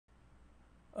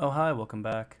Oh hi, welcome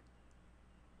back.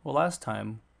 Well, last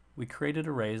time we created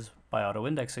arrays by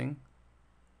auto-indexing,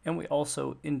 and we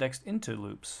also indexed into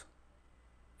loops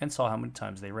and saw how many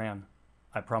times they ran.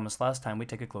 I promised last time we'd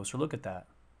take a closer look at that.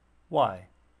 Why?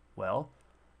 Well,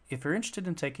 if you're interested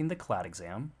in taking the CLAD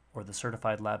exam, or the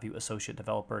Certified LabVIEW Associate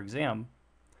Developer exam,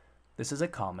 this is a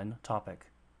common topic.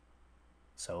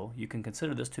 So you can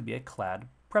consider this to be a CLAD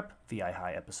Prep VI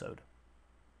High episode.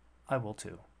 I will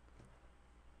too.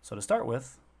 So to start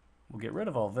with, we'll get rid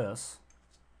of all this.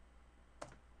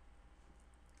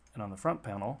 And on the front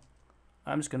panel,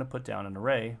 I'm just going to put down an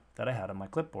array that I had on my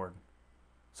clipboard.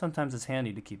 Sometimes it's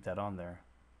handy to keep that on there,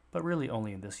 but really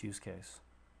only in this use case.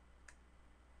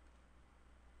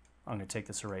 I'm going to take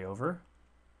this array over,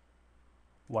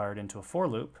 wire it into a for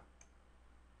loop,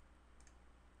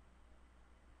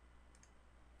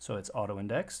 so it's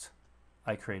auto-indexed.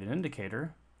 I create an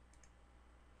indicator,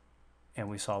 and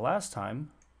we saw last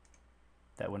time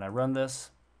that when I run this,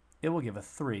 it will give a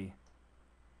 3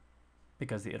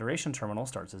 because the iteration terminal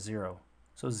starts at 0.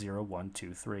 So 0, 1,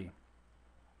 2, 3.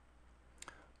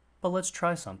 But let's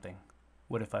try something.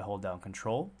 What if I hold down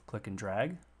Control, click and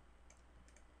drag,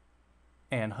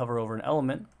 and hover over an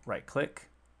element, right click,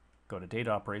 go to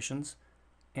Data Operations,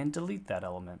 and delete that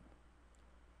element.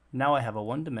 Now I have a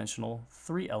one-dimensional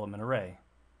 3-element array.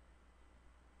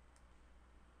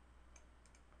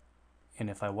 And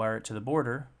if I wire it to the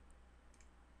border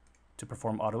to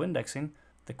perform auto-indexing,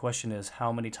 the question is,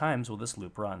 how many times will this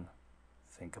loop run?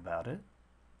 Think about it.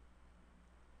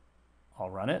 I'll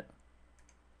run it,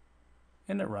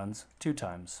 and it runs 2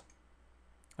 times.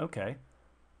 Okay,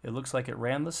 it looks like it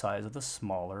ran the size of the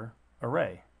smaller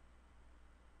array.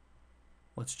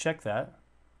 Let's check that.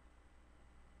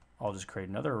 I'll just create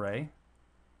another array,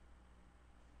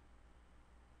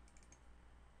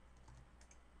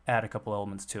 add a couple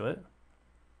elements to it,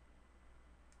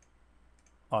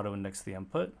 auto-index the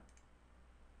input,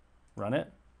 run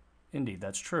it. Indeed,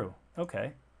 that's true.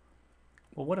 Okay.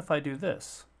 Well, what if I do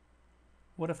this?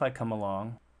 What if I come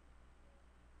along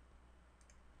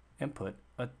and put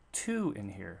a 2 in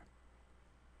here?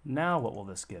 Now what will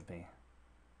this give me?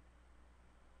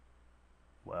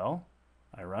 Well,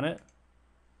 I run it.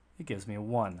 It gives me a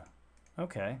 1.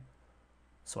 Okay.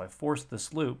 So I forced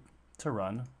this loop to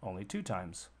run only 2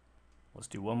 times. Let's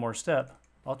do one more step.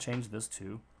 I'll change this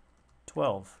to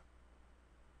 12.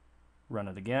 Run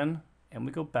it again, and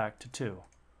we go back to 2.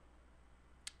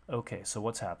 Okay, so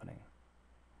what's happening?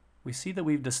 We see that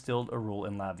we've distilled a rule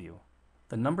in LabVIEW.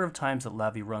 The number of times that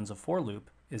LabVIEW runs a for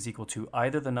loop is equal to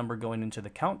either the number going into the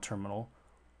count terminal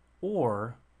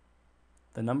or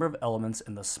the number of elements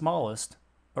in the smallest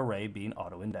array being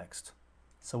auto-indexed.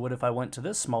 So what if I went to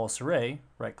this smallest array,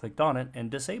 right-clicked on it, and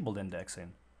disabled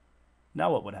indexing?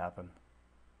 Now what would happen?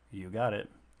 You got it.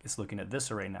 It's looking at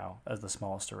this array now as the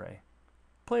smallest array.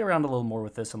 Play around a little more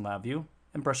with this in LabVIEW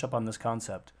and brush up on this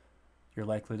concept. You're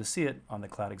likely to see it on the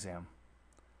CLAD exam.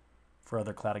 For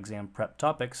other CLAD exam prep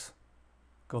topics,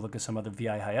 go look at some other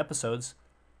VI High episodes,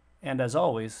 and as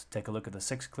always, take a look at the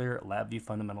 6 Clear LabVIEW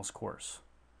Fundamentals course.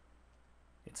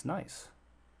 It's nice.